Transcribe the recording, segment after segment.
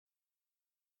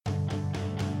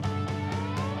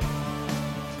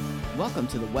Welcome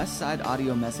to the Westside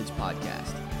Audio Message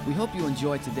Podcast. We hope you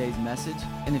enjoyed today's message,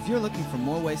 and if you're looking for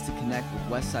more ways to connect with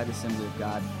Westside Assembly of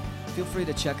God, feel free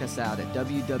to check us out at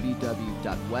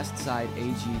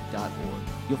www.westsideag.org.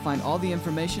 You'll find all the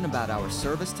information about our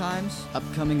service times,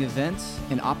 upcoming events,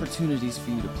 and opportunities for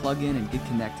you to plug in and get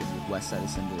connected with Westside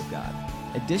Assembly of God.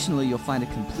 Additionally, you'll find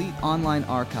a complete online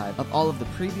archive of all of the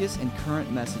previous and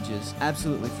current messages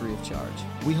absolutely free of charge.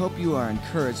 We hope you are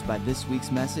encouraged by this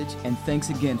week's message, and thanks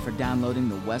again for downloading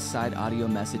the Westside Audio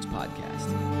Message Podcast.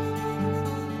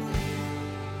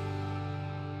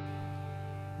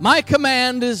 My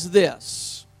command is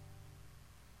this: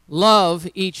 love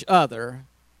each other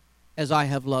as I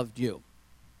have loved you.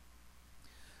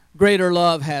 Greater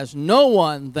love has no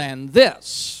one than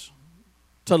this,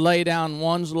 to lay down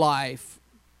one's life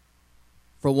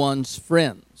for one's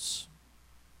friends.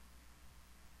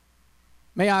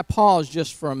 May I pause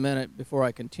just for a minute before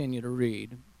I continue to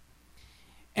read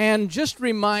and just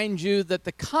remind you that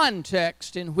the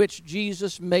context in which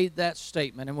Jesus made that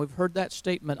statement, and we've heard that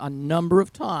statement a number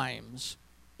of times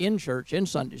in church, in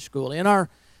Sunday school, in our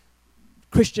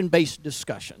Christian-based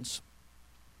discussions.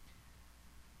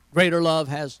 Greater love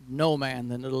has no man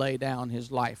than to lay down his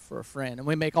life for a friend. And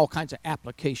we make all kinds of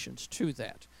applications to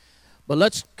that. But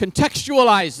let's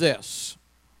contextualize this.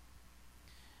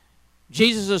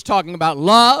 Jesus is talking about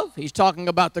love. He's talking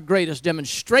about the greatest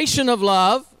demonstration of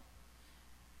love.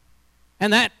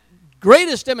 And that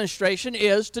greatest demonstration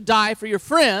is to die for your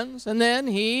friends. And then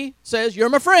he says, you're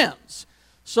my friends.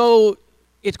 So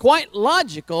it's quite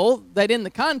logical that in the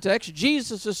context,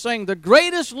 Jesus is saying the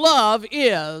greatest love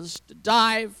is to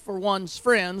die for one's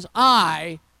friends.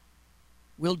 I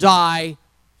will die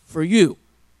for you.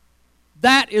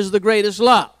 That is the greatest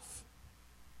love.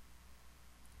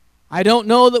 I don't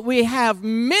know that we have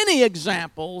many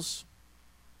examples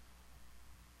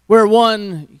where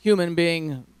one human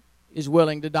being is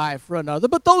willing to die for another,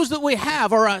 but those that we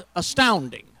have are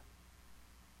astounding.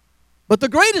 But the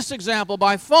greatest example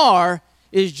by far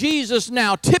is Jesus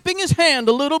now tipping his hand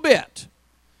a little bit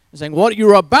and saying, what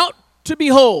you're about to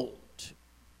behold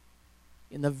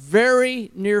in the very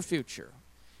near future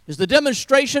is the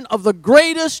demonstration of the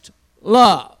greatest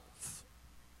love,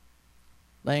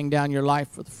 laying down your life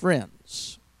for the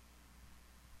friends.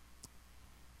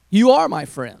 You are my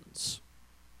friends.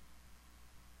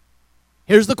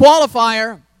 Here's the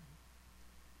qualifier.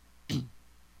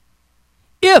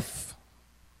 If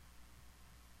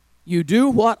you do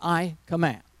what I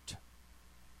command.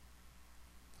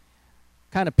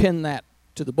 Kind of pin that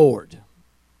to the board.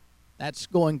 That's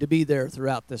going to be there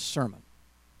throughout this sermon.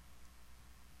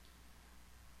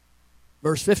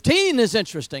 Verse 15 is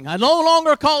interesting. I no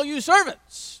longer call you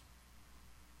servants,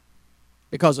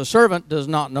 because a servant does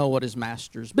not know what his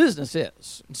master's business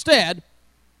is. Instead,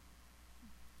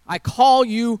 I call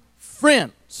you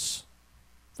friends.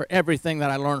 For everything that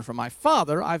I learned from my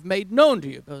Father, I've made known to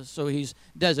you. So he's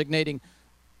designating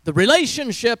the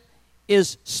relationship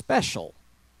is special.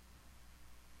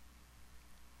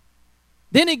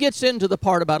 Then he gets into the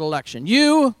part about election.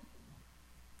 You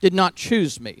did not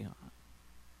choose me.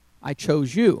 I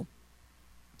chose you.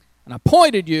 And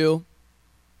appointed you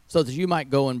so that you might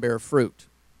go and bear fruit.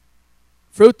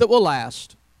 Fruit that will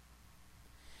last.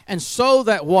 And so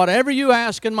that whatever you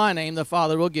ask in my name, the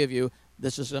Father will give you.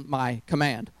 This is my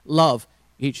command. Love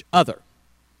each other.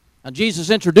 Now, Jesus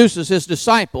introduces his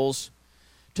disciples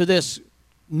to this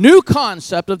new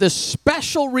concept of this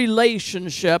special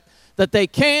relationship that they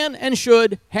can and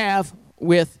should have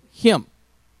with him.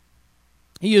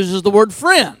 He uses the word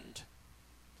friend,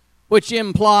 which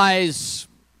implies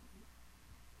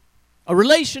a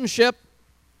relationship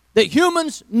that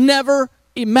humans never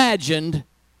imagined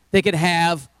they could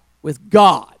have with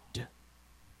God.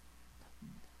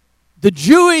 The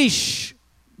Jewish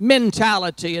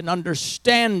mentality and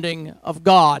understanding of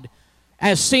God,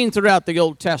 as seen throughout the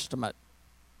Old Testament.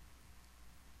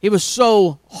 He was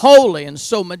so holy and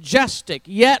so majestic,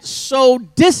 yet so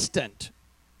distant,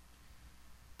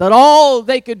 that all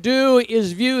they could do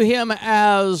is view him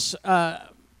as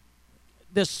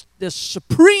this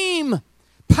supreme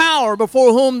power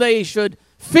before whom they should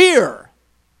fear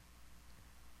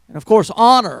and, of course,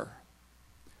 honor.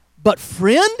 But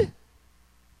friend?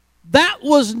 That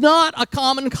was not a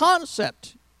common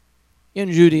concept in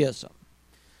Judaism.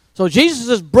 So Jesus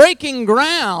is breaking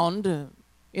ground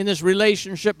in this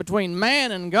relationship between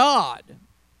man and God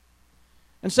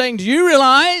and saying, do you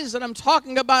realize that I'm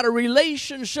talking about a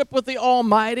relationship with the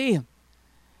Almighty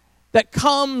that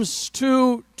comes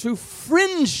to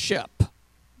friendship?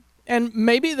 And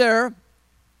maybe there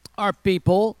are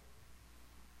people,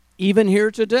 even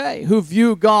here today, who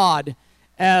view God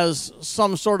as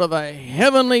some sort of a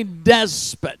heavenly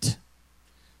despot.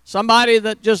 Somebody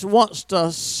that just wants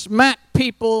to smack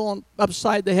people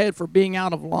upside the head for being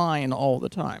out of line all the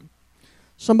time.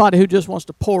 Somebody who just wants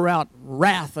to pour out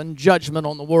wrath and judgment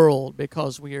on the world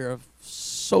because we are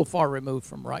so far removed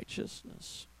from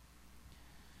righteousness.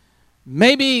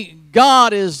 Maybe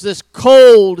God is this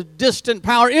cold, distant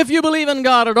power, if you believe in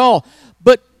God at all.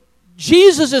 But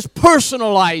Jesus is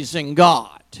personalizing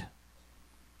God.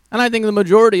 And I think the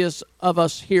majority of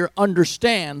us here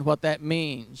understand what that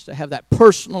means, to have that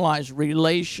personalized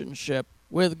relationship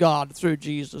with God through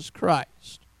Jesus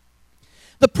Christ.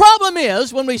 The problem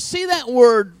is when we see that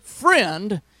word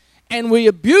friend and we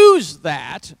abuse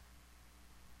that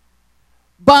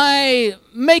by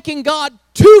making God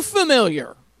too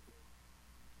familiar.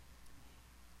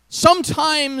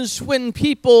 Sometimes when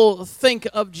people think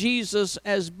of Jesus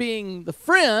as being the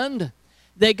friend,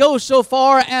 they go so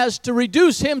far as to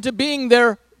reduce him to being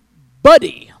their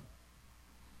buddy,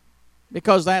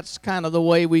 because that's kind of the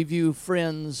way we view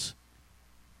friends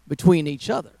between each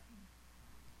other.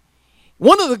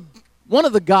 One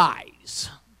of the guys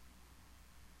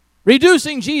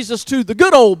reducing Jesus to the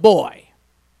good old boy,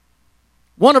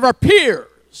 one of our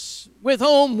peers with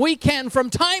whom we can from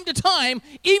time to time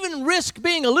even risk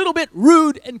being a little bit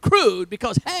rude and crude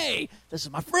because, hey, this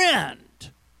is my friend.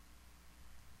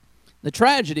 The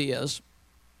tragedy is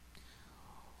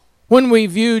when we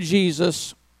view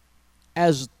Jesus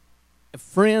as a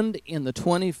friend in the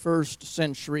 21st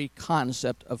century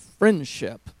concept of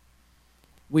friendship,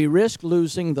 we risk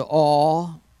losing the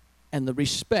awe and the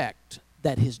respect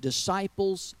that his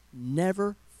disciples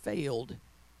never failed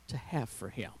to have for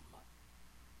him.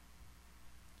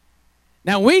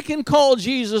 Now, we can call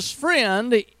Jesus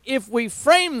friend if we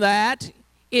frame that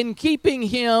in keeping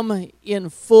him in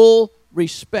full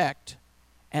respect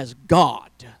as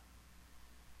God.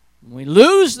 When we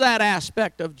lose that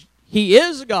aspect of he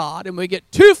is God and we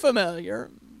get too familiar,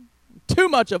 too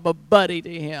much of a buddy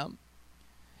to him,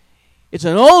 it's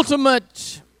an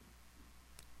ultimate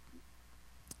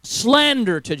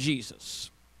slander to Jesus.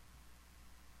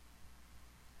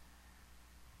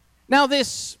 Now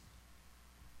this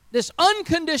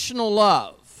unconditional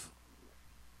love,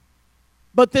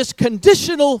 but this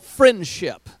conditional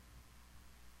friendship.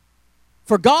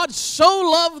 For God so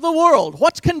loved the world.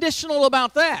 What's conditional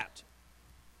about that?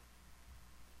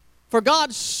 For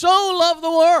God so loved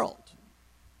the world.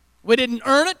 We didn't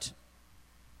earn it.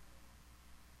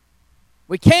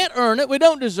 We can't earn it. We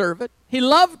don't deserve it. He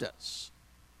loved us.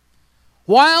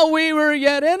 While we were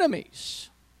yet enemies,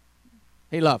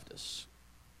 he loved us.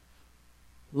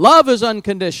 Love is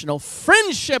unconditional.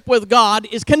 Friendship with God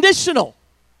is conditional.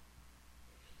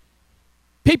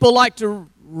 People like to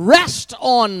rest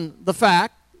on the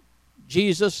fact,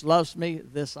 Jesus loves me,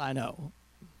 this I know,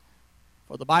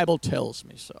 for the Bible tells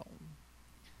me so.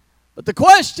 But the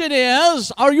question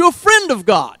is, are you a friend of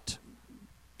God?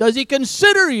 Does he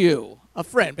consider you a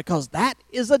friend? Because that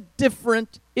is a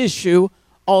different issue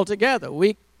altogether.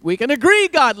 We can agree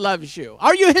God loves you.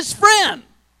 Are you his friend?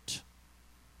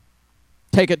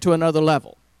 Take it to another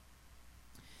level.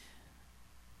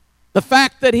 The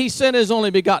fact that he sent his only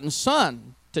begotten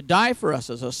Son to die for us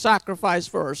as a sacrifice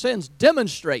for our sins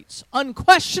demonstrates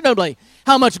unquestionably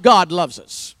how much God loves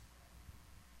us.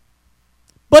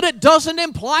 But it doesn't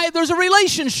imply there's a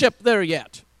relationship there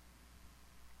yet.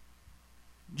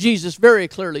 Jesus very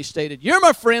clearly stated, you're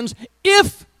my friends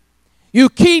if you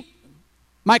keep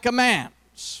my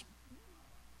commands.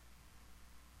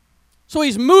 So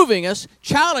he's moving us,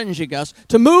 challenging us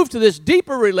to move to this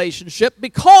deeper relationship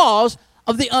because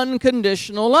of the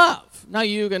unconditional love. Now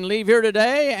you can leave here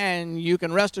today and you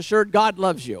can rest assured God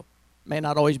loves you. May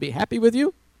not always be happy with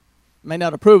you, may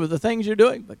not approve of the things you're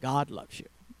doing, but God loves you.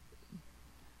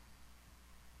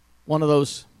 One of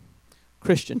those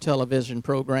Christian television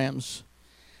programs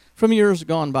from years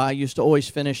gone by used to always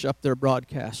finish up their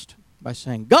broadcast by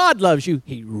saying, God loves you,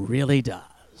 he really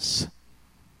does.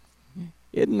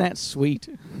 Isn't that sweet?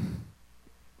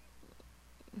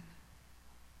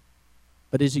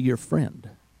 But is he your friend?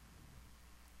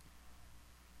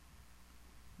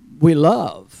 We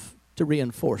love to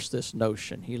reinforce this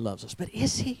notion he loves us. But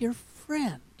is he your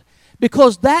friend?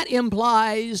 Because that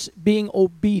implies being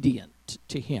obedient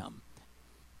to him.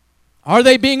 Are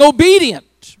they being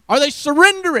obedient? Are they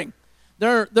surrendering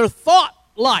their thought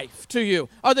life to you?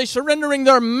 Are they surrendering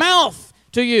their mouth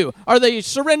to you? Are they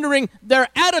surrendering their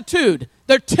attitude,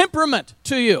 their temperament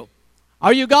to you?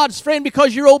 Are you God's friend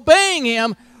because you're obeying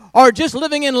him, or just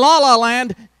living in la-la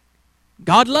land?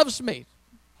 God loves me.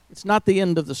 It's not the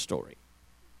end of the story.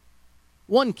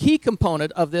 One key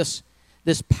component of this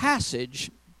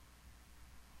passage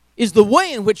is the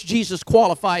way in which Jesus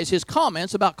qualifies his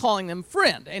comments about calling them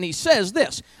friend. And he says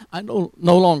this, I no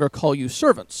longer call you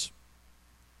servants.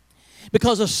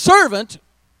 Because a servant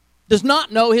does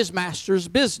not know his master's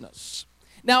business.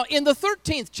 Now, in the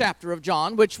 13th chapter of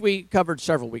John, which we covered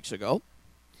several weeks ago,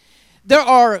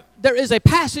 there is a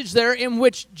passage there in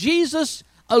which Jesus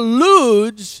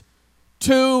alludes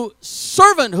to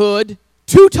servanthood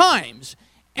 2 times.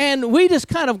 And we just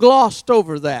kind of glossed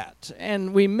over that,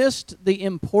 and we missed the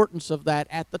importance of that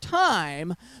at the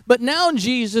time. But now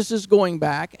Jesus is going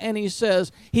back, and he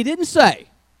says, he didn't say,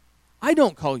 I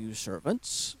don't call you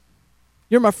servants.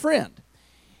 You're my friend.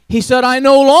 He said, I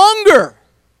no longer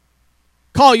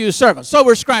call you servants. So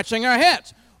we're scratching our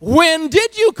heads. When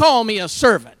did you call me a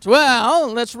servant? Well,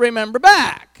 let's remember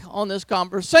back on this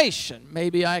conversation.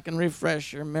 Maybe I can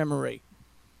refresh your memory.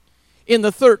 In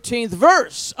the 13th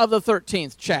verse of the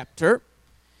 13th chapter,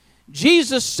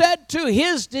 Jesus said to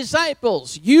his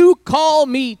disciples, you call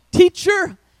me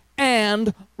teacher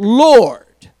and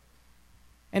Lord.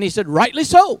 And he said, rightly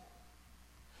so,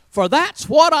 for that's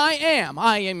what I am.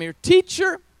 I am your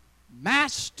teacher,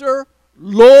 master,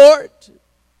 Lord.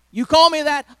 You call me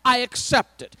that, I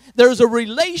accept it. There's a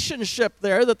relationship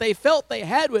there that they felt they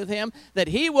had with him, that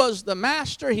he was the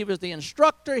master, he was the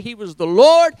instructor, he was the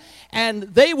Lord, and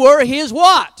they were his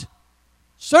what?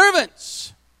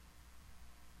 Servants.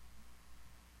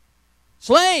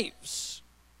 Slaves.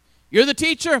 You're the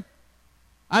teacher,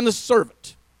 I'm the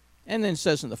servant. And then it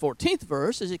says in the 14th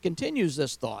verse, as it continues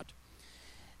this thought,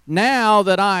 now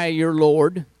that I, your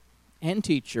Lord and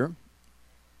teacher,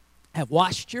 have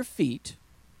washed your feet,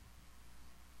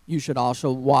 you should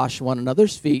also wash one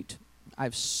another's feet.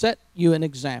 I've set you an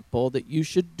example that you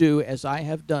should do as I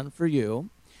have done for you.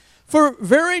 For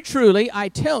very truly, I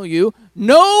tell you,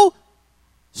 no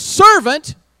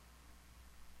servant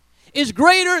is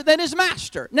greater than his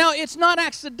master. Now, it's not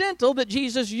accidental that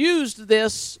Jesus used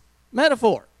this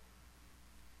metaphor,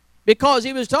 because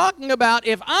he was talking about,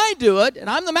 if I do it, and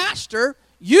I'm the master,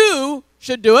 you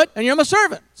should do it, and you're my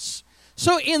servants.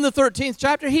 So in the 13th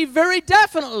chapter, he very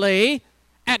definitely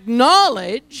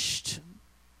acknowledged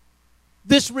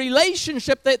this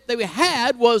relationship that they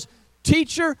had was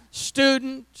teacher,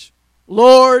 student,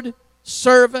 Lord,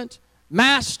 servant,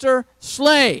 master,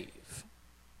 slave.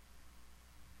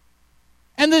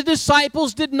 And the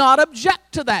disciples did not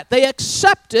object to that. They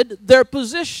accepted their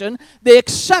position. They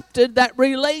accepted that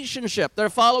relationship. They're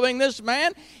following this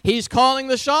man. He's calling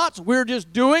the shots. We're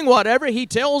just doing whatever he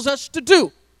tells us to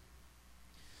do.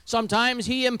 Sometimes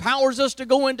he empowers us to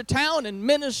go into town and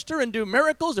minister and do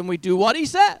miracles, and we do what he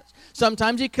says.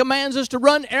 Sometimes he commands us to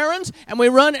run errands, and we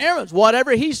run errands.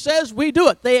 Whatever he says, we do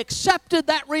it. They accepted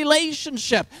that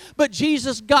relationship. But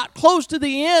Jesus got close to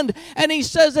the end, and he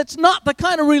says, it's not the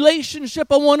kind of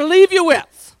relationship I want to leave you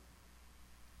with.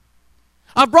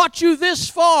 I've brought you this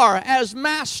far as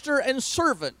master and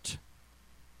servant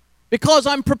because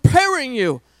I'm preparing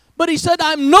you. But he said,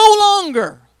 I'm no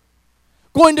longer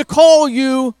going to call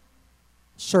you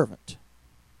servant.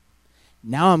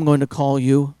 Now I'm going to call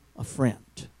you a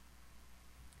friend,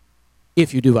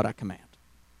 if you do what I command.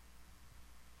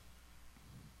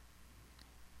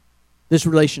 This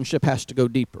relationship has to go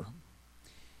deeper.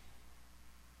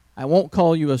 I won't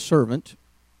call you a servant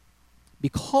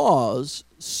because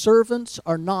servants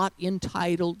are not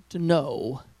entitled to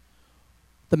know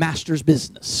the master's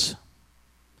business.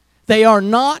 They are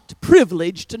not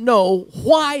privileged to know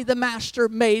why the master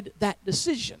made that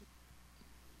decision.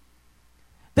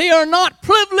 They are not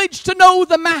privileged to know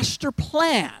the master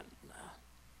plan.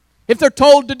 If they're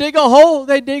told to dig a hole,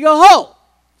 they dig a hole.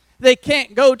 They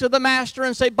can't go to the master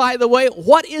and say, by the way,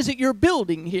 what is it you're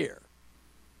building here?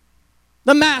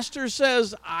 The master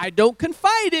says, I don't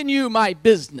confide in you my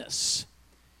business.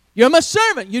 You're my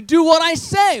servant. You do what I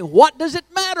say. What does it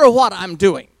matter what I'm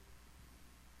doing?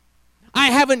 I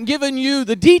haven't given you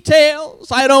the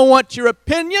details. I don't want your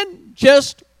opinion.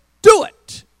 Just do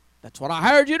it. That's what I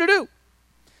hired you to do.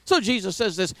 So Jesus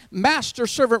says this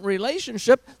master-servant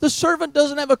relationship, the servant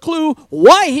doesn't have a clue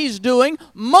why he's doing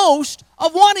most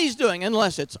of what he's doing,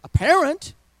 unless it's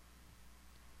apparent.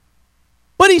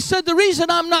 But he said, the reason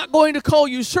I'm not going to call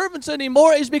you servants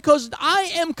anymore is because I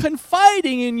am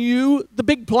confiding in you the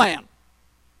big plan.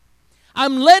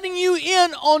 I'm letting you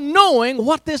in on knowing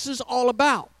what this is all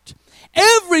about.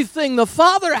 Everything the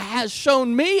Father has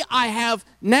shown me, I have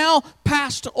now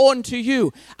passed on to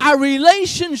you. Our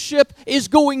relationship is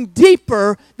going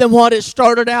deeper than what it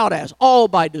started out as, all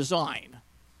by design.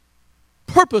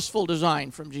 Purposeful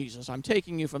design from Jesus. I'm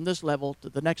taking you from this level to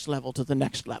the next level to the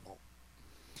next level.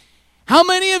 How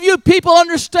many of you people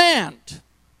understand?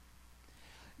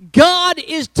 God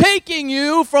is taking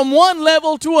you from one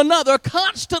level to another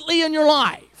constantly in your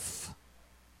life.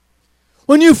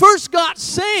 When you first got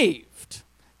saved,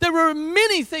 there were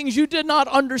many things you did not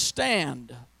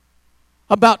understand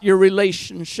about your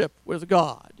relationship with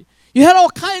God. You had all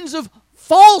kinds of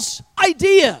false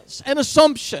ideas and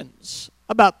assumptions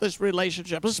about this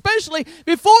relationship. Especially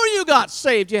before you got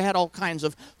saved, you had all kinds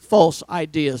of false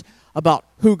ideas about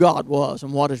who God was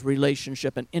and what His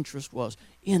relationship and interest was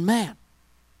in man.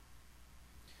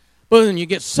 But when you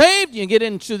get saved, you get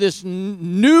into this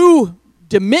new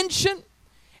dimension,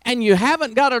 and you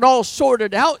haven't got it all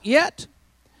sorted out yet.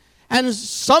 And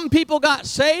some people got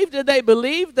saved and they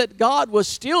believed that God was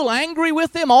still angry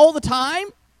with them all the time.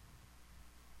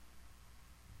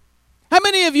 How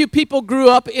many of you people grew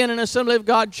up in an Assembly of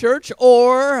God church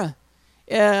or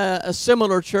a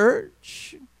similar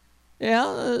church?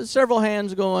 Yeah, several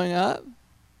hands going up.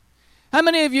 How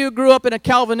many of you grew up in a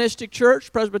Calvinistic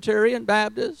church, Presbyterian,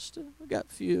 Baptist? We got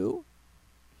a few.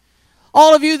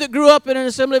 All of you that grew up in an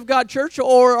Assembly of God church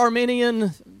or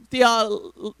Armenian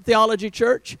theology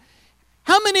church,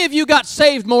 how many of you got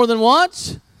saved more than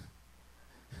once?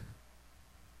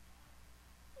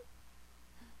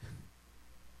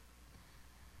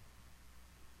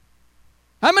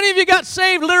 How many of you got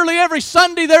saved literally every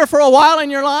Sunday there for a while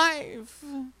in your life?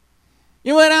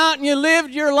 You went out and you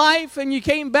lived your life and you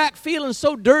came back feeling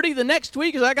so dirty the next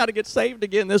week as I got to get saved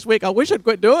again this week. I wish I'd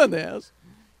quit doing this.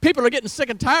 People are getting sick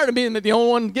and tired of being the only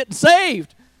one getting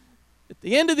saved. At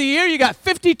the end of the year, you got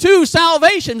 52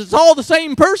 salvations. It's all the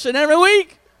same person every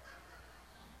week.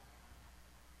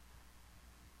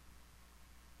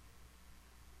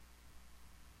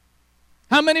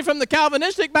 How many from the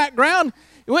Calvinistic background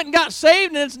went and got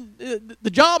saved and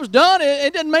the job's done?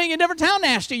 It doesn't make any difference how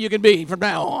nasty you can be from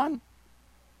now on.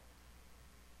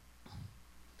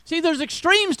 See, there's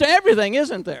extremes to everything,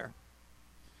 isn't there?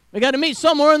 We got to meet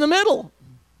somewhere in the middle.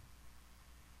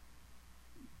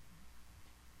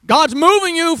 God's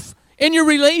moving you in your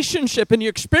relationship, in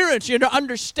your experience, your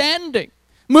understanding.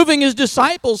 Moving His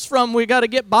disciples from, we got to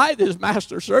get by this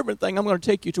master-servant thing. I'm going to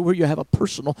take you to where you have a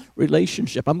personal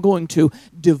relationship. I'm going to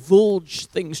divulge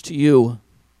things to you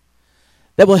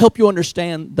that will help you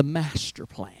understand the master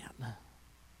plan.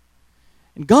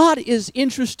 And God is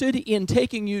interested in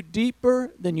taking you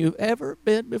deeper than you've ever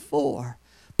been before.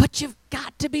 But you've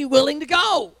got to be willing to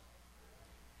go.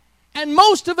 And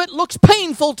most of it looks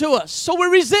painful to us, so we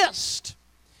resist.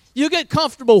 You get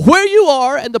comfortable where you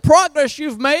are and the progress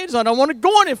you've made. So I don't want to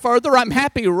go any further. I'm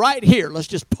happy right here. Let's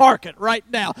just park it right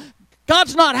now.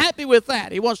 God's not happy with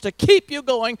that. He wants to keep you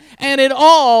going, and it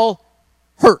all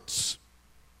hurts.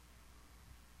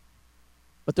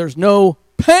 But there's no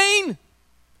pain,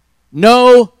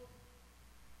 no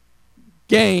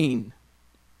gain.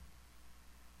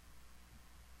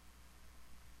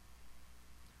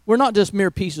 We're not just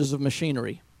mere pieces of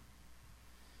machinery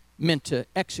meant to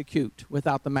execute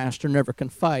without the master never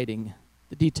confiding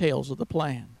the details of the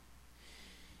plan.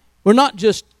 We're not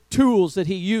just tools that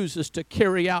He uses to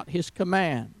carry out His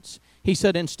commands. He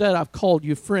said, instead, I've called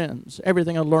you friends.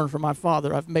 Everything I learned from my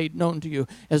Father I've made known to you,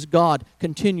 as God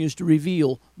continues to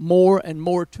reveal more and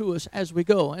more to us as we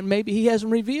go. And maybe He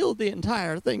hasn't revealed the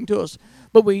entire thing to us,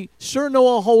 but we sure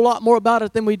know a whole lot more about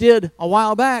it than we did a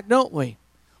while back, don't we?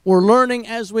 We're learning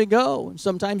as we go. And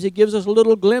sometimes He gives us a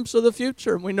little glimpse of the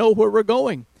future and we know where we're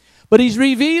going. But He's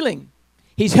revealing.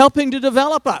 He's helping to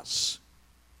develop us.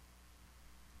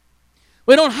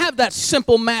 We don't have that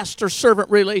simple master-servant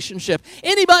relationship.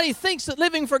 Anybody thinks that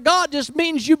living for God just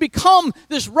means you become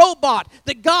this robot,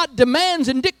 that God demands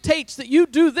and dictates that you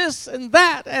do this and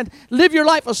that and live your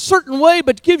life a certain way,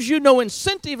 but gives you no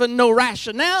incentive and no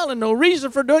rationale and no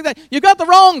reason for doing that. You got the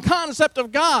wrong concept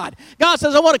of God. God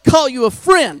says, I want to call you a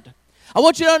friend. I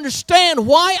want you to understand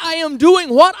why I am doing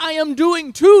what I am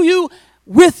doing to you,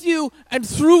 with you, and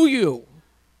through you.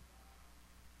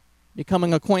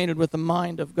 Becoming acquainted with the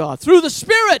mind of God. Through the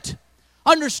Spirit,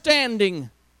 understanding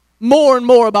more and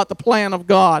more about the plan of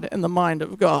God and the mind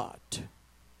of God.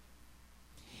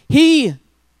 He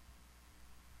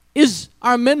is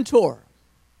our mentor.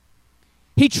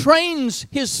 He trains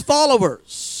His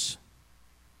followers.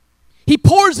 He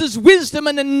pours His wisdom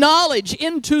and knowledge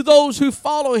into those who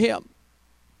follow Him.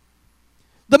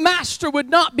 The master would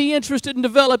not be interested in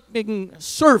developing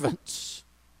servants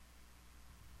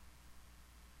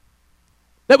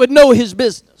that would know his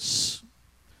business.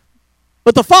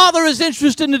 But the Father is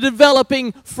interested in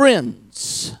developing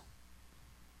friends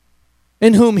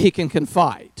in whom He can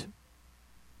confide.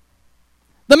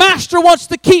 The master wants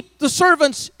to keep the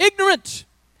servants ignorant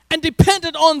and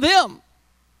dependent on them,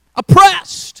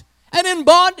 oppressed and in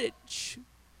bondage.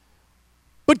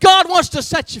 But God wants to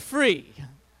set you free.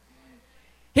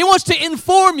 He wants to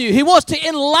inform you. He wants to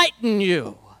enlighten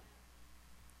you.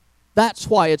 That's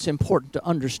why it's important to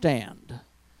understand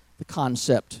the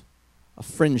concept of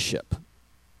friendship.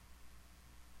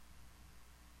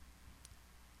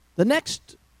 The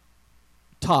next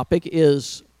topic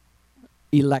is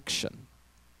election,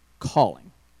 calling.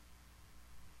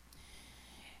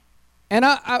 And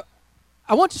I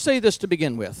want to say this to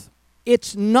begin with.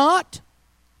 It's not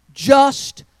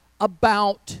just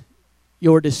about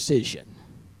your decision.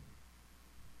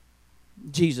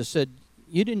 Jesus said,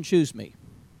 "You didn't choose me.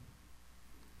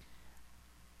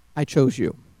 I chose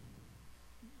you."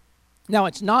 Now,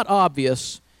 it's not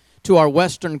obvious to our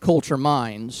Western culture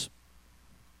minds,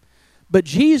 but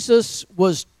Jesus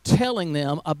was telling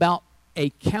them about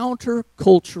a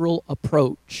countercultural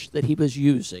approach that he was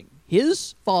using.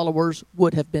 His followers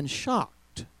would have been shocked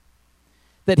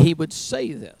that he would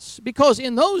say this. Because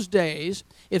in those days,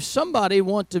 if somebody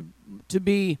wanted to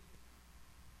be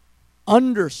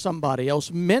under somebody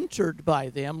else, mentored by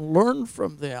them, learn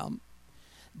from them,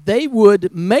 they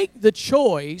would make the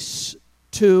choice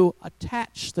to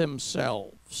attach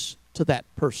themselves to that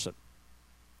person.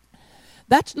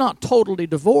 That's not totally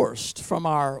divorced from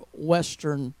our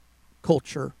Western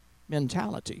culture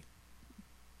mentality.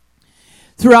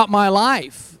 Throughout my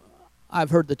life, I've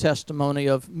heard the testimony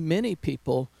of many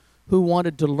people who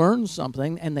wanted to learn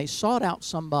something, and they sought out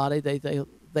somebody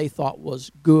they thought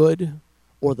was good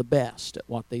or the best at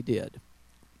what they did.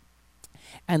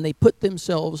 And they put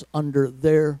themselves under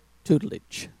their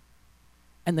tutelage,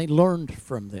 and they learned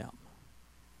from them.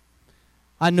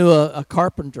 I knew a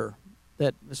carpenter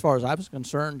that, as far as I was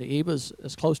concerned, he was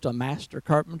as close to a master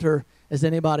carpenter as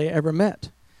anybody I ever met.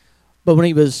 But when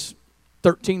he was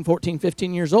 13, 14,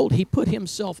 15 years old, he put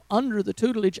himself under the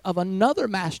tutelage of another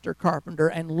master carpenter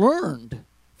and learned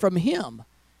from him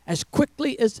as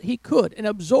quickly as he could and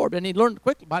absorbed. And he learned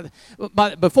quickly.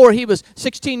 Before he was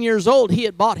 16 years old, he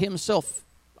had bought himself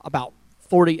about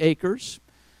 40 acres,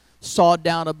 sawed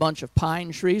down a bunch of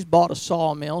pine trees, bought a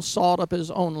sawmill, sawed up his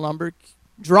own lumber,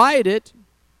 dried it,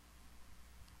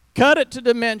 cut it to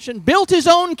dimension, built his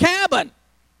own cabin.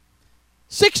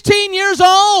 16 years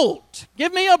old.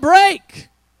 Give me a break.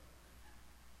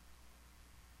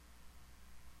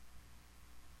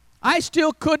 I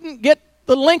still couldn't get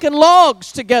the Lincoln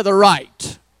logs together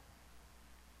right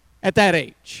at that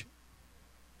age.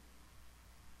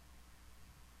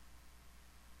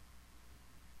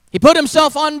 He put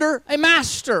himself under a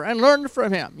master and learned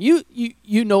from him.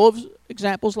 You know of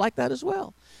examples like that as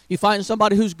well. You find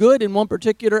somebody who's good in one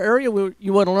particular area where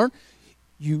you want to learn,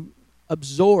 you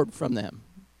absorb from them.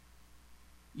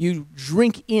 You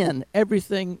drink in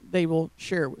everything they will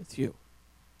share with you.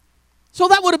 So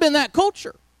that would have been that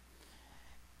culture.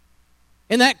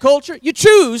 In that culture, you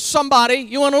choose somebody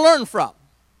you want to learn from.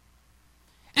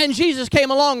 And Jesus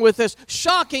came along with this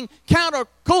shocking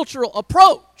countercultural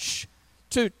approach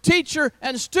to teacher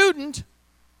and student.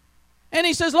 And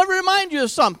he says, let me remind you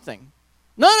of something.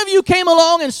 None of you came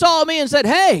along and saw me and said,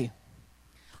 hey,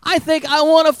 I think I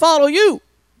want to follow you.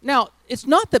 Now, it's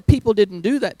not that people didn't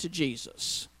do that to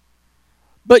Jesus.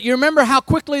 But you remember how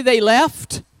quickly they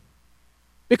left?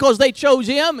 Because they chose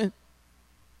him.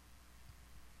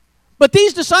 But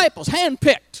these disciples,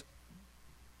 handpicked.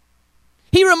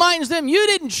 He reminds them, you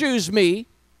didn't choose me.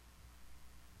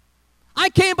 I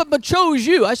came up and chose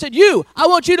you. I said, I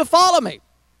want you to follow me.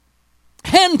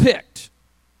 Handpicked.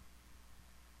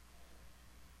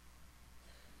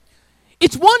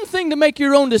 It's one thing to make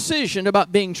your own decision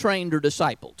about being trained or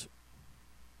discipled.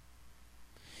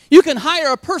 You can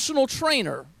hire a personal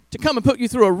trainer to come and put you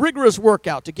through a rigorous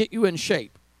workout to get you in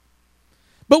shape.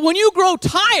 But when you grow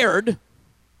tired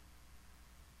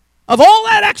of all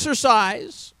that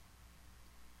exercise,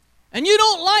 and you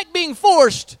don't like being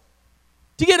forced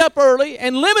to get up early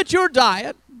and limit your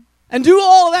diet and do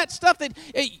all of that stuff,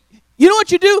 you know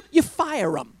what you do? You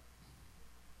fire them.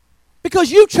 Because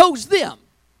you chose them.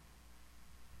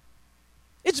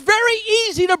 It's very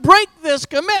easy to break this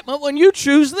commitment when you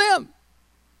choose them.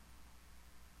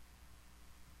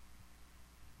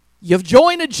 You've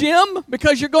joined a gym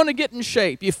because you're going to get in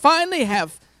shape. You finally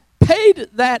have paid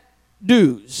that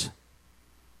dues.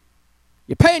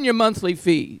 You're paying your monthly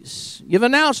fees. You've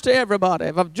announced to everybody,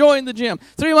 I've joined the gym.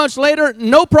 3 months later,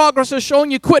 no progress is showing,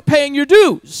 you quit paying your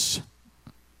dues.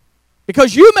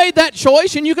 Because you made that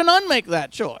choice and you can unmake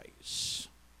that choice.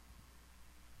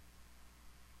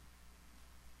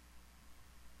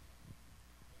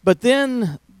 But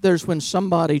then there's when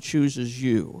somebody chooses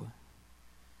you.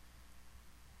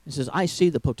 He says, I see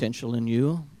the potential in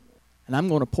you, and I'm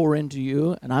going to pour into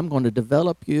you, and I'm going to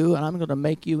develop you, and I'm going to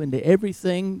make you into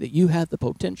everything that you have the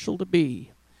potential to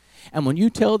be. And when you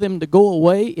tell them to go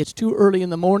away, it's too early in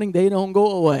the morning, they don't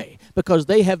go away because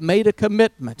they have made a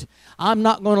commitment. I'm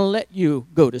not going to let you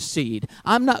go to seed.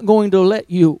 I'm not going to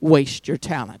let you waste your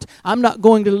talent. I'm not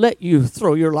going to let you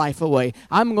throw your life away.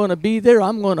 I'm going to be there.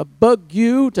 I'm going to bug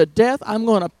you to death. I'm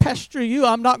going to pester you.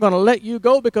 I'm not going to let you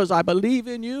go because I believe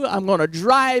in you. I'm going to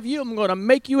drive you. I'm going to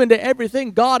make you into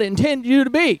everything God intended you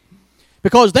to be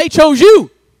because they chose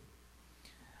you.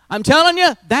 I'm telling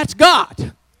you, that's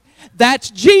God.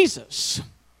 That's Jesus.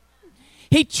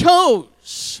 He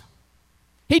chose.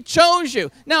 He chose you.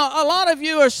 Now, a lot of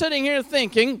you are sitting here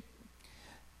thinking,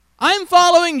 I'm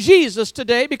following Jesus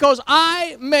today because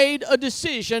I made a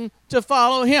decision to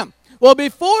follow Him. Well,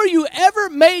 before you ever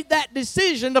made that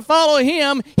decision to follow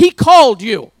Him, He called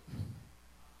you.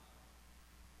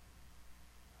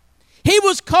 He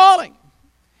was calling.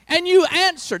 And you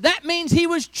answered. That means He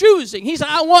was choosing. He said,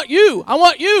 I want you, I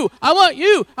want you, I want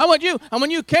you, I want you. And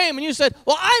when you came and you said,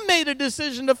 well, I made a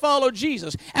decision to follow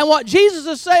Jesus. And what Jesus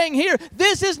is saying here,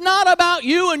 this is not about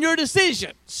you and your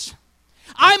decisions.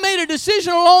 I made a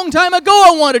decision a long time ago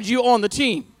I wanted you on the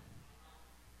team.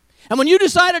 And when you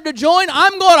decided to join,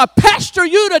 I'm going to pester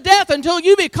you to death until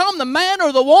you become the man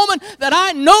or the woman that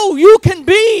I know you can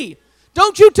be.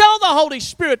 Don't you tell the Holy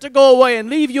Spirit to go away and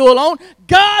leave you alone.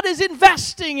 God is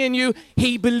investing in you.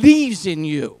 He believes in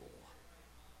you.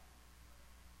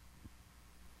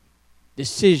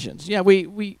 Decisions. Yeah,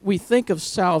 we think of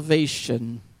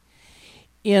salvation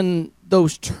in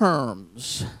those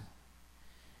terms.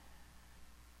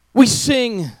 We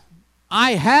sing,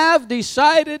 I have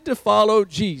decided to follow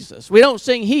Jesus. We don't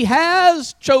sing, He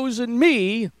has chosen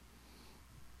me.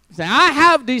 Say, I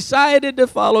have decided to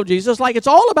follow Jesus, like it's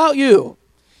all about you.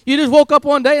 You just woke up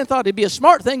one day and thought it'd be a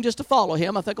smart thing just to follow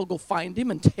Him. I think I'll go find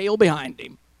Him and tail behind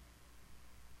Him.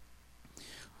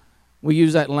 We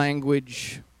use that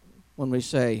language when we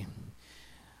say,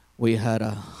 we had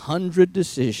 100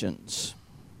 decisions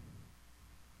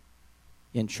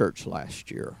in church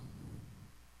last year.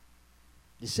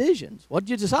 Decisions. What did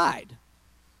you decide?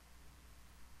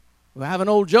 We have an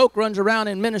old joke runs around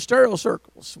in ministerial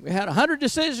circles. We had 100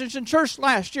 decisions in church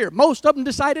last year. Most of them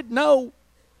decided no.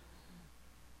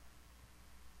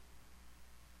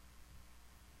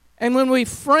 And when we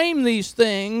frame these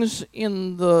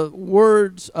in the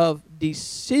words of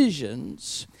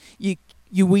decisions,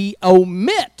 we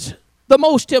omit the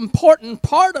most important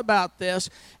part about this,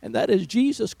 and that is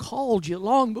Jesus called you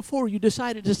long before you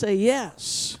decided to say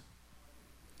yes.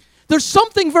 There's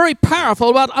something very powerful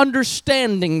about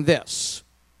understanding this.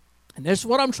 And this is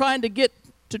what I'm trying to get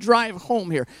to drive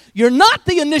home here. You're not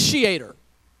the initiator.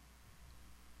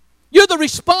 You're the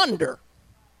responder.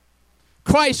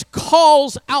 Christ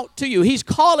calls out to you. He's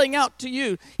calling out to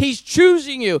you. He's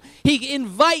choosing you. He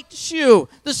invites you.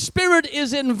 The Spirit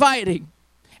is inviting.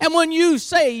 And when you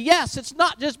say yes, it's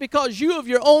not just because you of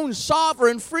your own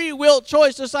sovereign free will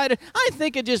choice decided, I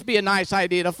think it'd just be a nice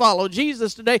idea to follow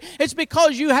Jesus today. It's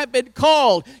because you have been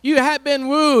called, you have been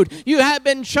wooed, you have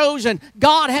been chosen.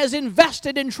 God has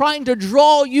invested in trying to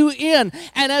draw you in.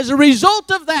 And as a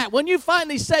result of that, when you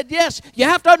finally said yes, you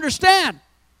have to understand,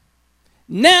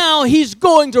 now He's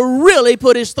going to really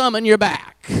put His thumb in your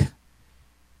back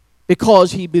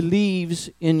because He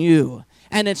believes in you.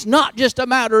 And it's not just a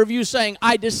matter of you saying,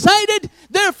 I decided,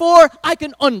 therefore I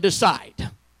can undecide.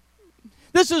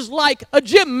 This is like a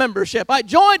gym membership. I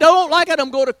joined, I don't like it, I'm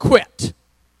going to quit.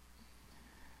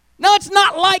 No, it's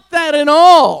not like that at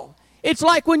all. It's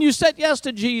like when you said yes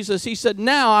to Jesus, He said,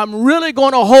 now I'm really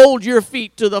going to hold your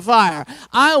feet to the fire.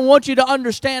 I want you to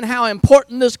understand how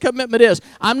important this commitment is.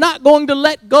 I'm not going to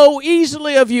let go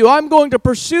easily of you. I'm going to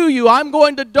pursue you. I'm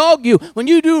going to dog you. When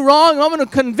you do wrong, I'm going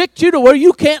to convict you to where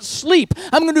you can't sleep.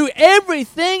 I'm going to do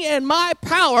everything in my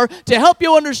power to help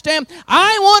you understand.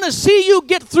 I want to see you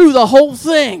get through the whole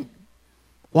thing.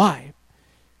 Why?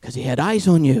 Because He had eyes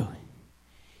on you.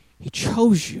 He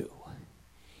chose you.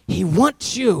 He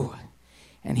wants you.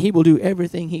 And He will do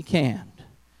everything He can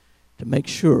to make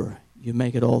sure you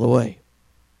make it all the way.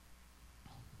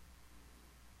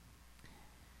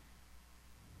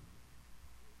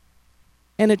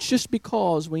 And it's just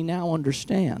because we now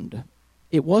understand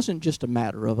it wasn't just a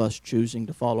matter of us choosing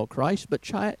to follow Christ, but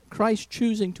Christ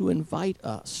choosing to invite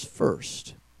us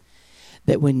first,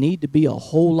 that we need to be a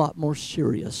whole lot more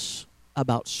serious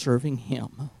about serving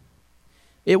Him.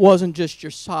 It wasn't just your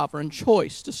sovereign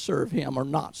choice to serve Him or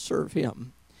not serve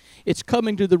Him. It's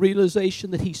coming to the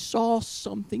realization that He saw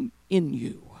something in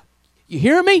you. You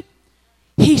hear me?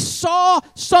 He saw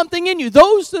something in you.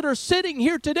 Those that are sitting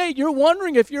here today, you're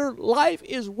wondering if your life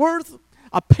is worth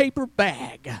a paper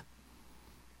bag.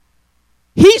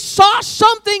 He saw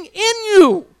something in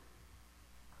you.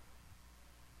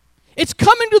 It's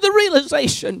coming to the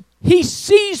realization he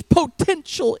sees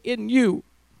potential in you.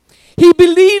 He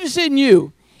believes in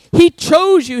you. He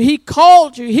chose you. He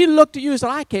called you. He looked at you and said,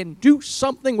 I can do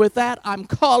something with that. I'm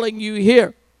calling you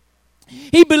here.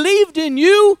 He believed in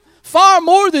you far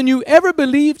more than you ever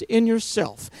believed in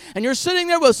yourself. And you're sitting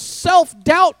there with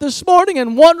self-doubt this morning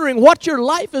and wondering what your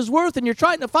life is worth, and you're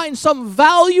trying to find some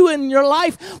value in your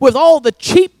life with all the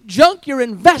cheap junk you're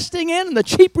investing in and the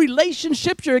cheap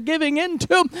relationships you're giving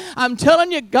into. I'm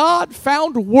telling you, God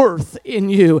found worth in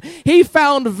you. He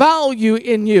found value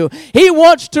in you. He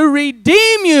wants to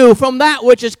redeem you from that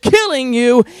which is killing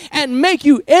you and make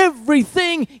you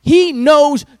everything He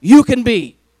knows you can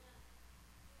be.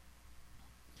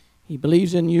 He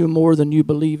believes in you more than you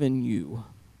believe in you.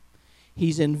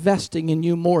 He's investing in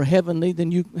you more heavily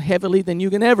than you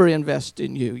can ever invest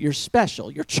in you. You're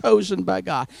special. You're chosen by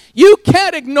God. You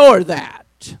can't ignore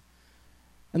that.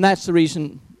 And that's the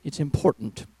reason it's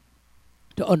important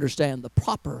to understand the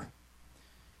proper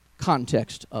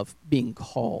context of being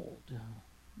called,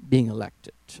 being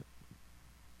elected.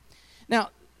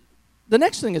 Now, the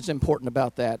next thing that's important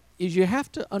about that is you have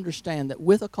to understand that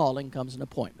with a calling comes an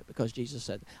appointment, because Jesus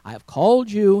said, I have called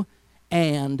you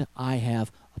and I have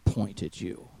appointed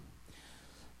you.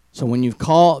 So when you've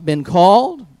been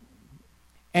called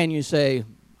and you say,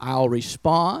 I'll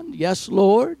respond, yes,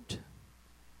 Lord,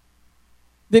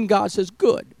 then God says,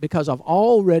 good, because I've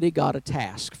already got a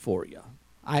task for you.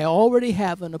 I already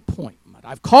have an appointment.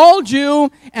 I've called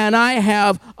you and I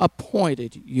have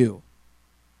appointed you.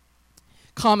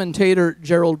 Commentator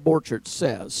Gerald Borchert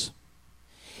says,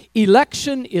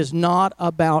 election is not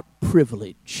about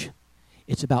privilege.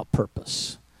 It's about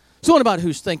purpose. It's not about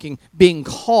who's thinking being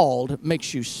called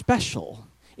makes you special.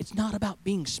 It's not about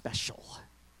being special.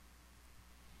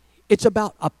 It's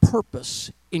about a purpose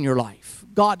in your life.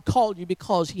 God called you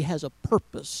because He has a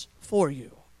purpose for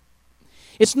you.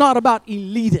 It's not about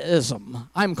elitism.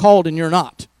 I'm called and you're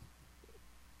not.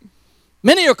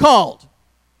 Many are called.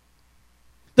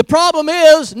 The problem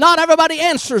is, not everybody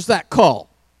answers that call.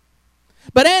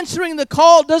 But answering the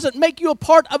call doesn't make you a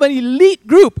part of an elite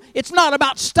group. It's not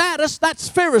about status. That's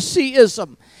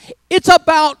Phariseeism. It's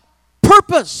about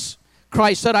purpose.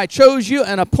 Christ said, I chose you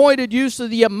and appointed you so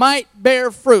that you might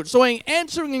bear fruit. So in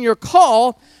answering your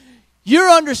call, you're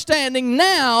understanding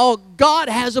now God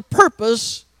has a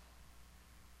purpose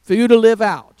for you to live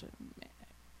out.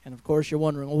 And of course, you're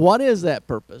wondering, what is that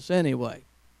purpose anyway?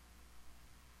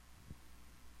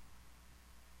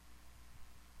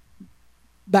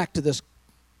 Back to this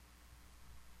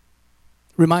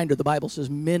reminder, the Bible says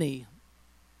many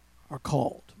are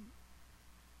called.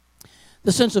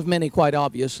 The sense of many, quite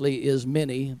obviously, is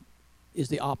many is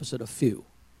the opposite of few.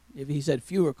 If He said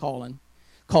few are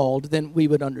called, then we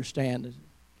would understand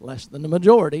less than the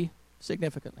majority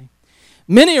significantly.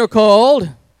 Many are called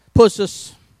puts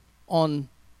us on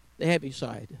the heavy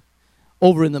side,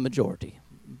 over in the majority.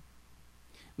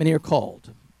 Many are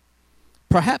called.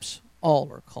 Perhaps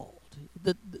all are called.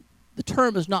 The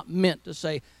term is not meant to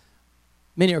say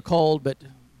many are called, but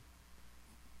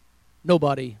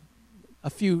a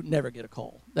few never get a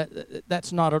call.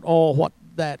 That's not at all what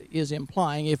that is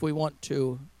implying if we want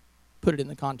to put it in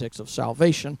the context of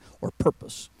salvation or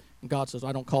purpose. And God says,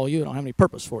 I don't call you, I don't have any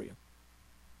purpose for you.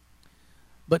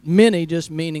 But many just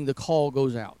meaning the call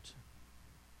goes out.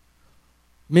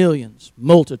 Millions,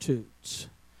 multitudes.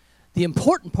 The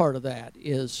important part of that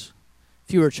is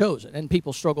few are chosen, and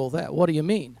people struggle with that. What do you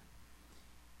mean?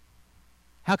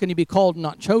 How can you be called and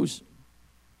not chosen?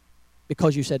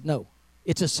 Because you said no.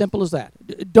 It's as simple as that.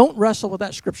 Don't wrestle with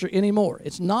that scripture anymore.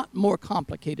 It's not more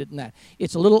complicated than that.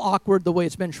 It's a little awkward the way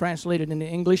it's been translated into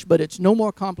English, but it's no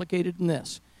more complicated than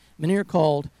this. Many are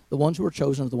called, the ones who are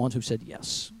chosen are the ones who said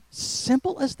yes.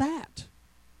 Simple as that.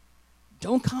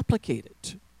 Don't complicate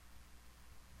it.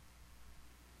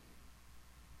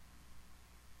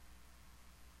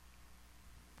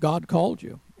 God called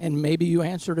you, and maybe you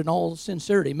answered in all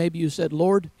sincerity. Maybe you said,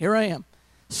 Lord, here I am.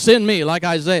 Send me, like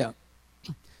Isaiah.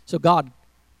 So God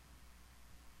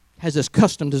has this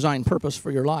custom-designed purpose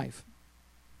for your life.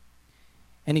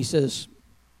 And He says,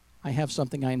 I have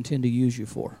something I intend to use you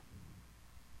for.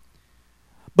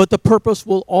 But the purpose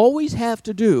will always have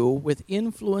to do with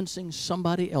influencing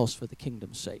somebody else for the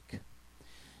kingdom's sake.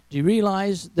 Do you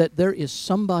realize that there is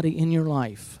somebody in your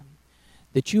life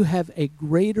that you have a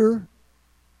greater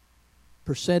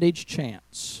percentage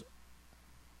chance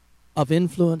of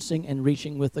influencing and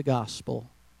reaching with the gospel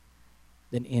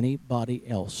than anybody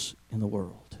else in the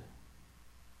world?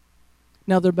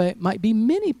 Now, there might be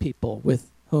many people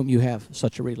with whom you have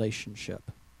such a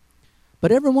relationship.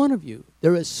 But every one of you,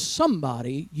 there is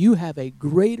somebody you have a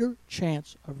greater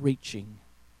chance of reaching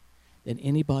than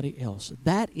anybody else.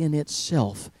 That in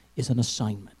itself is an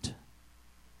assignment.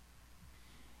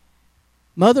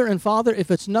 Mother and father, if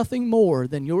it's nothing more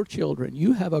than your children,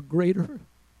 you have a greater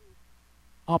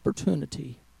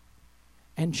opportunity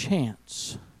and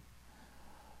chance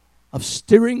of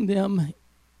steering them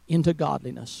into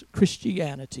godliness,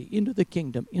 Christianity, into the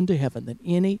kingdom, into heaven than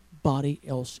anybody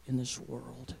else in this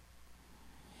world.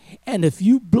 And if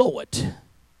you blow it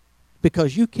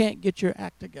because you can't get your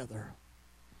act together,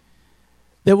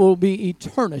 there will be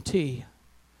eternity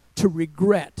to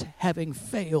regret having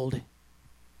failed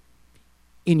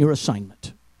in your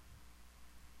assignment.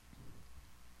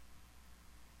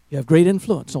 You have great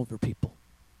influence over people.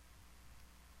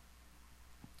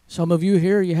 Some of you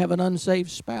here, you have an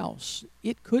unsaved spouse.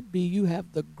 It could be you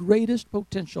have the greatest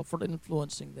potential for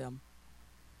influencing them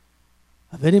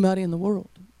of anybody in the world.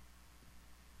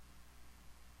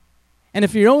 And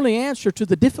if your only answer to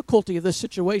the difficulty of this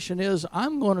situation is,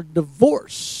 I'm going to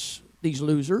divorce these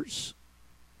losers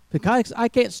because I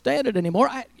can't stand it anymore,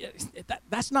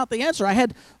 that's not the answer. I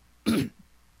had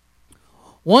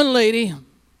one lady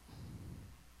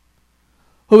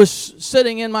who was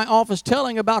sitting in my office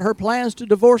telling about her plans to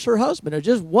divorce her husband. It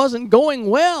just wasn't going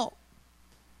well.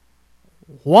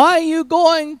 Why are you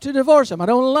going to divorce him? I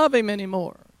don't love him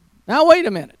anymore. Now, wait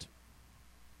a minute.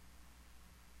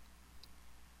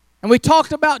 And we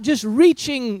talked about just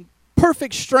reaching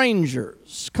perfect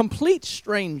strangers, complete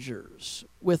strangers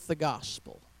with the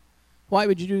gospel. Why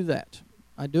would you do that?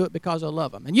 I do it because I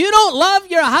love them. And you don't love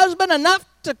your husband enough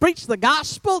to preach the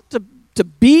gospel, to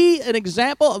be an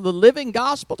example of the living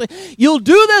gospel. You'll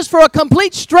do this for a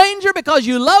complete stranger because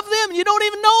you love them and you don't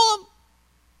even know them.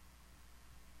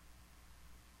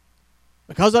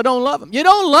 Because I don't love them. You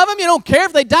don't love them, you don't care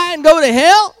if they die and go to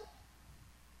hell.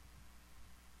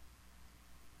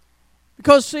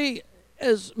 Because, see,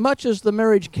 as much as the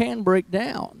marriage can break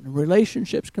down,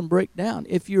 relationships can break down,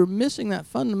 if you're missing that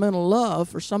fundamental love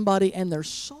for somebody and their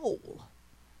soul,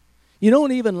 you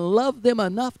don't even love them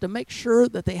enough to make sure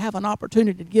that they have an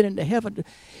opportunity to get into heaven.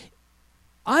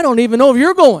 I don't even know if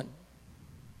you're going.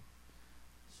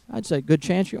 I'd say good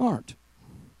chance you aren't.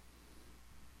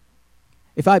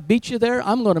 If I beat you there,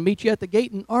 I'm going to meet you at the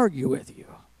gate and argue with you.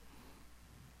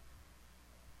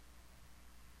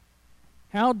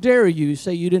 How dare you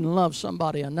say you didn't love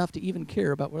somebody enough to even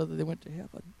care about whether they went to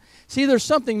heaven? See, there's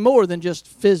something more than just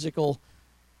physical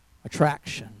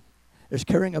attraction. There's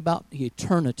caring about the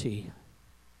eternity,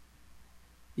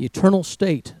 the eternal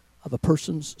state of a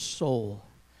person's soul.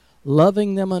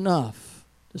 Loving them enough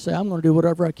to say, I'm going to do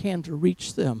whatever I can to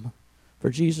reach them for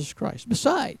Jesus Christ.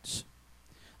 Besides,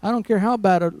 I don't care how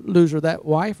bad a loser that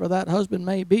wife or that husband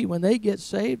may be. When they get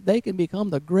saved, they can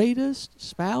become the greatest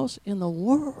spouse in the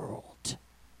world.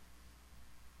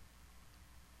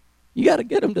 You got to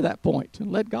get them to that point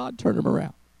and let God turn them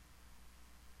around.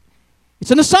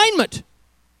 It's an assignment.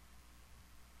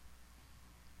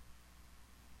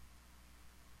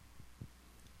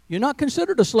 You're not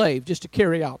considered a slave just to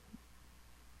carry out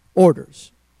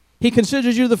orders. He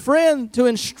considers you the friend to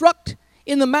instruct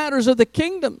in the matters of the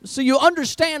kingdom. So you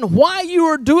understand why you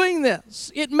are doing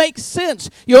this. It makes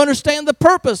sense. You understand the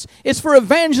purpose. It's for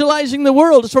evangelizing the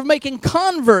world. It's for making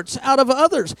converts out of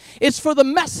others. It's for the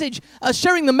message,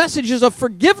 sharing the messages of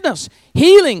forgiveness,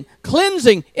 healing,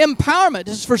 cleansing, empowerment.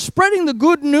 It's for spreading the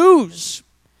good news.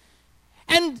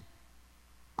 And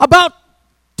about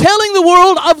telling the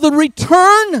world of the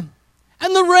return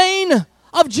and the reign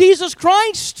of Jesus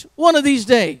Christ one of these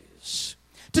days.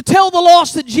 To tell the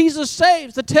lost that Jesus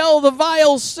saves. To tell the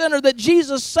vile sinner that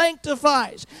Jesus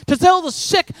sanctifies. To tell the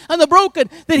sick and the broken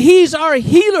that He's our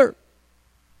healer.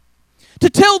 To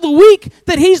tell the weak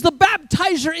that He's the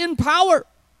baptizer in power.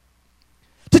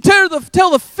 To tell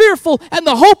the fearful and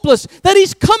the hopeless that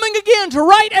He's coming again to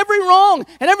right every wrong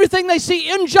and everything they see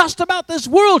unjust about this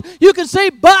world. You can say,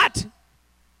 but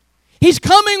He's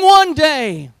coming one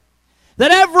day. That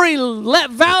every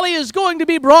valley is going to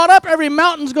be brought up, every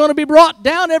mountain is going to be brought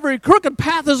down, every crooked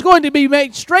path is going to be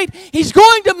made straight. He's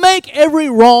going to make every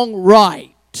wrong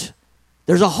right.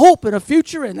 There's a hope and a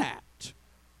future in that.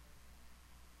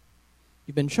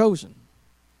 You've been chosen.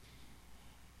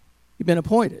 You've been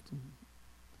appointed.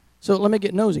 So let me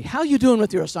get nosy. How are you doing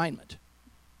with your assignment?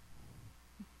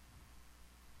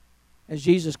 As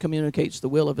Jesus communicates the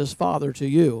will of His Father to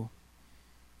you,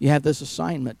 you have this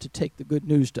assignment to take the good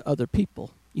news to other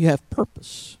people. You have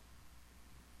purpose.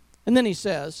 And then He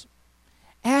says,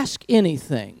 ask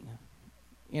anything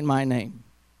in my name.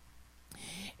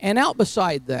 And out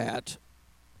beside that,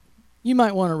 You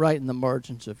might want to write in the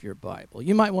margins of your Bible.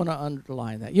 You might want to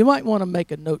underline that. You might want to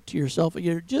make a note to yourself.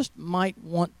 You just might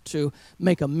want to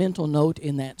make a mental note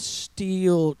in that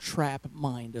steel trap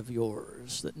mind of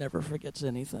yours that never forgets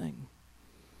anything.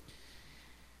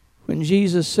 When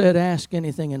Jesus said, ask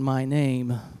anything in my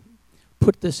name,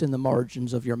 put this in the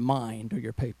margins of your mind or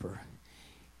your paper.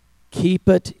 Keep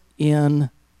it in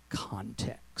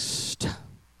context.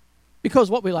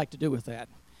 Because what we like to do with that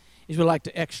is we like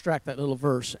to extract that little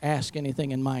verse, ask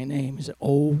anything in my name. He said,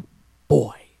 oh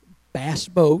boy, bass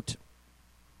boat,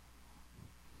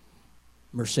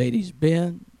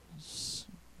 Mercedes-Benz,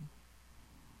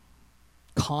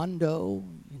 condo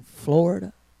in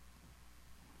Florida.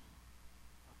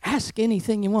 Ask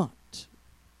anything you want.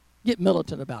 Get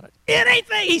militant about it.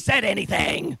 Anything, he said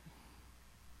anything.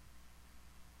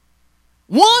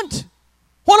 Want?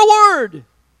 What a word.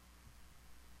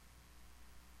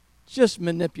 Just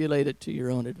manipulate it to your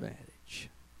own advantage.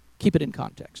 Keep it in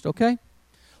context, okay?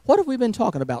 What have we been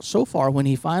talking about so far when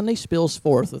he finally spills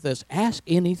forth with this, ask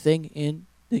anything in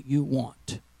that you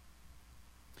want?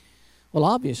 Well,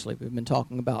 obviously, we've been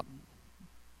talking about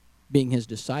being his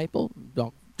disciple,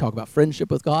 talk about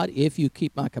friendship with God, if you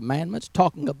keep my commandments,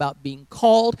 talking about being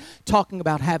called, talking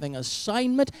about having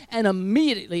assignment, and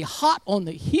immediately hot on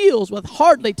the heels with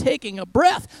hardly taking a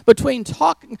breath between after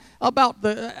talking about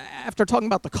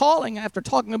the calling, after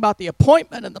talking about the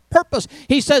appointment and the purpose,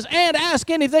 he says, and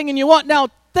ask anything and you want. Now,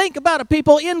 think about it,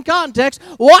 people, in context.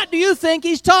 What do you think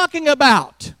he's talking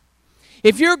about?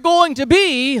 If you're going to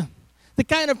be the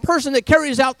kind of person that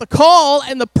carries out the call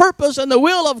and the purpose and the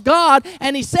will of God,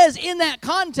 and he says in that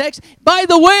context, by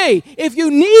the way, if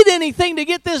you need anything to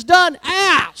get this done,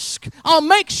 ask. I'll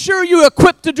make sure you're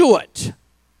equipped to do it.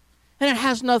 And it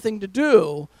has nothing to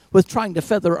do with trying to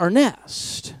feather our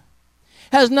nest.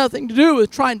 It has nothing to do with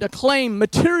trying to claim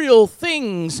material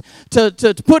things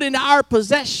to put in our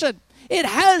possession. It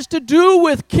has to do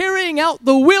with carrying out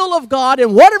the will of God,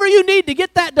 and whatever you need to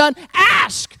get that done,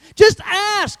 ask. Just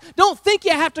ask. Don't think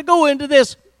you have to go into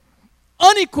this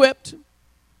unequipped,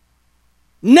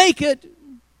 naked,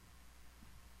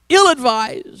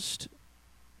 ill-advised.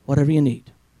 Whatever you need.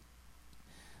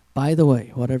 By the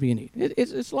way, whatever you need.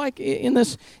 It's like in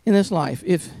this life,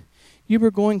 if you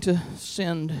were going to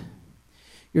send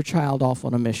your child off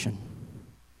on a mission,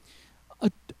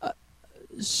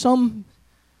 some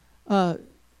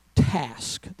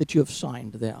task that you have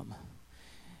assigned them,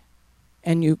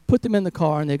 and you put them in the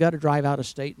car and they've got to drive out of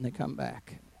state and they come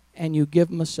back, and you give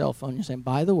them a cell phone, you say,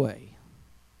 by the way,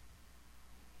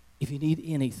 if you need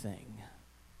anything,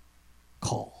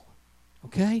 call.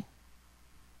 Okay?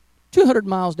 200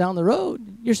 miles down the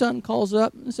road, your son calls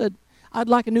up and said, I'd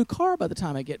like a new car by the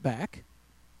time I get back.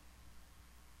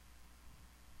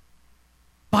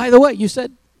 By the way, you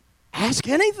said, ask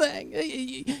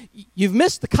anything. You've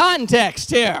missed the context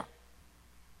here.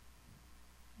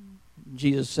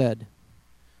 Jesus said,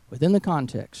 within the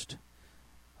context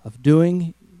of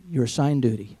doing your assigned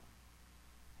duty,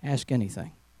 ask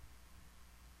anything.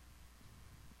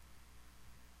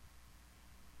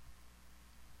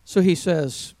 So he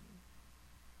says,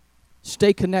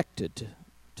 stay connected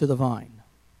to the vine.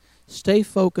 Stay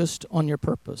focused on your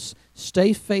purpose.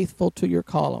 Stay faithful to your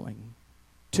calling.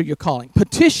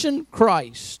 Petition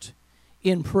Christ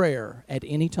in prayer at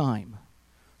any time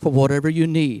for whatever you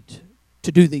need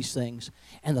to do these things,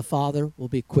 and the Father will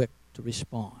be quick to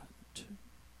respond.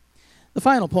 The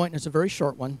final point is a very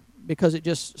short one because it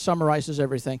just summarizes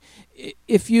everything.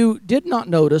 If you did not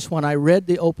notice when I read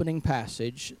the opening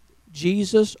passage,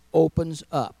 Jesus opens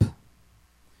up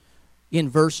in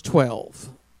verse 12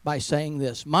 by saying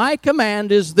this, my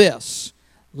command is this,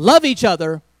 love each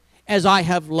other as I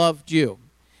have loved you.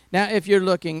 Now, if you're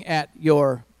looking at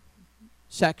your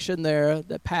section there,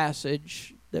 the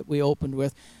passage that we opened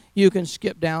with, you can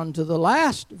skip down to the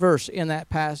last verse in that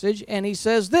passage, and he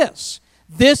says this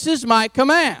is my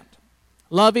command,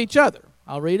 love each other.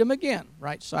 I'll read them again,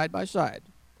 right side by side.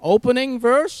 Opening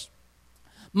verse,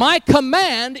 my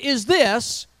command is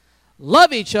this,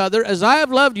 love each other as I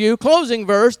have loved you. Closing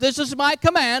verse, this is my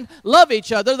command, love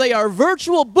each other. They are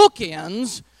virtual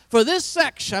bookends for this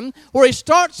section where he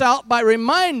starts out by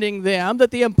reminding them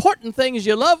that the important thing is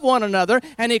you love one another,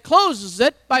 and he closes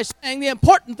it by saying the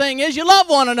important thing is you love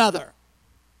one another.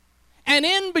 And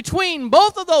in between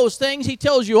both of those things, he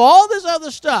tells you all this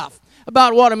other stuff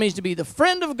about what it means to be the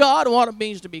friend of God, and what it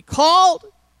means to be called,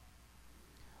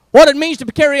 what it means to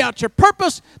carry out your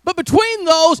purpose. But between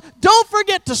those, don't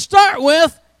forget to start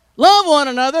with love one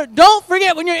another. Don't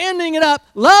forget when you're ending it up,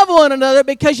 love one another,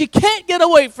 because you can't get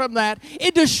away from that.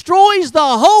 It destroys the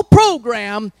whole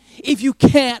program if you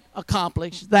can't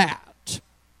accomplish that.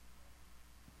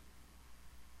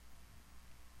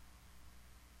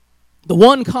 The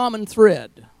one common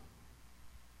thread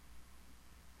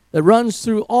that runs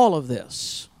through all of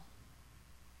this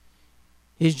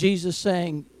is Jesus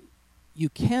saying, you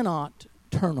cannot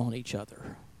turn on each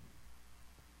other.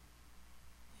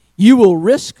 You will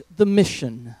risk the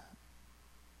mission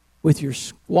with your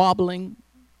squabbling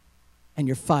and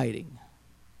your fighting.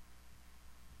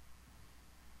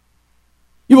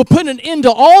 You will put an end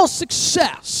to all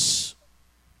success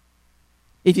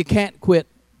if you can't quit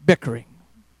bickering.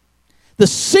 The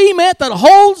cement that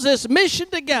holds this mission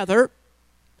together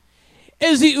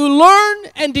is that you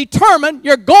learn and determine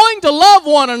you're going to love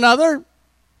one another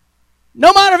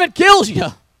no matter if it kills you.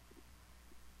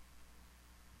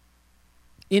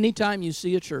 Anytime you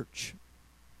see a church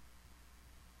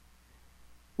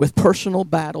with personal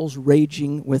battles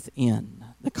raging within,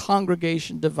 the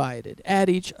congregation divided at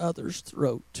each other's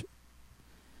throat,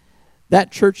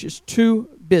 that church is too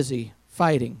busy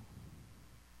fighting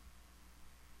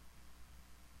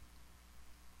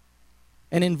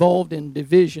and involved in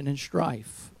division and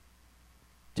strife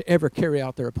to ever carry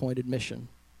out their appointed mission.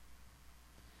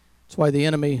 That's why the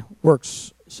enemy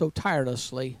works so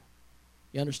tirelessly,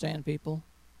 you understand, people?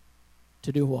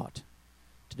 To do what?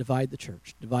 To divide the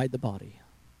church, divide the body.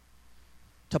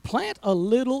 To plant a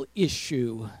little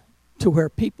issue to where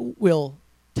people will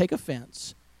take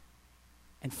offense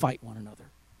and fight one another.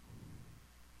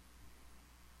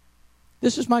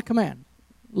 This is my command.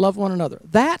 Love one another.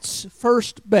 That's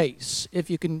first base, if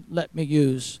you can let me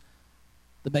use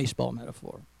the baseball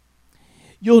metaphor.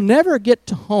 You'll never get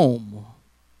to home,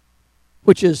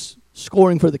 which is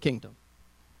scoring for the kingdom,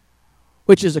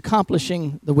 which is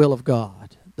accomplishing the will of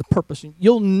God, the purpose.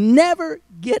 You'll never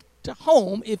get to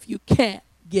home if you can't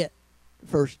get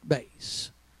first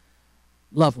base.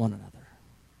 Love one another.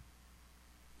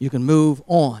 You can move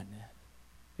on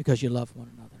because you love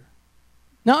one another.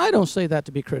 Now, I don't say that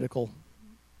to be critical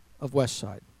of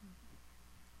Westside.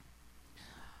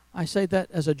 I say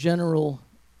that as a general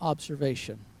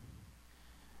observation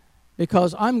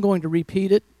because I'm going to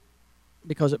repeat it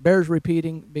because it bears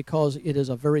repeating because it is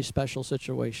a very special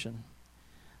situation.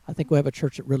 I think we have a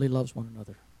church that really loves one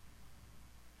another.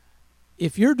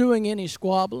 If you're doing any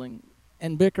squabbling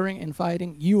and bickering and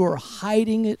fighting, you are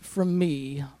hiding it from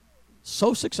me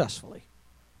so successfully.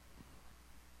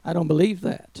 I don't believe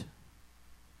that.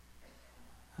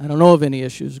 I don't know of any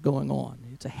issues going on.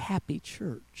 It's a happy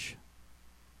church.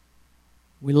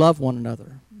 We love one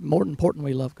another. More important,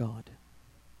 we love God.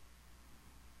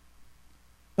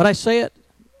 But I say it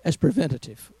as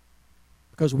preventative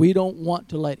because we don't want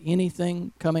to let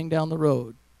anything coming down the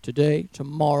road today,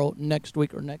 tomorrow, next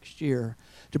week, or next year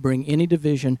to bring any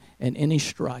division and any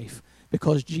strife,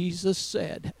 because Jesus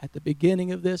said at the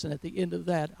beginning of this and at the end of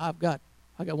that, I got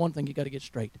one thing you got to get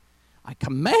straight. I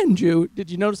command you, did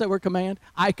you notice that word command?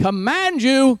 I command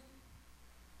you,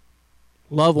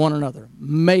 love one another.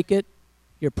 Make it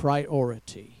your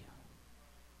priority.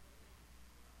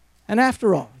 And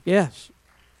after all, yes,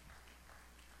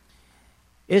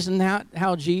 isn't that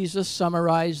how Jesus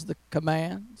summarized the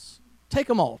commands? Take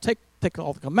them all. Take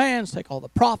all the commands, take all the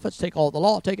prophets, take all the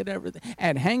law, take it everything,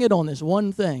 and hang it on this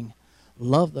one thing.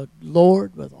 Love the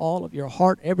Lord with all of your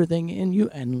heart, everything in you,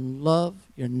 and love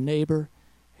your neighbor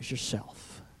as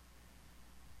yourself.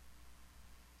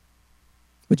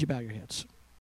 Would you bow your heads?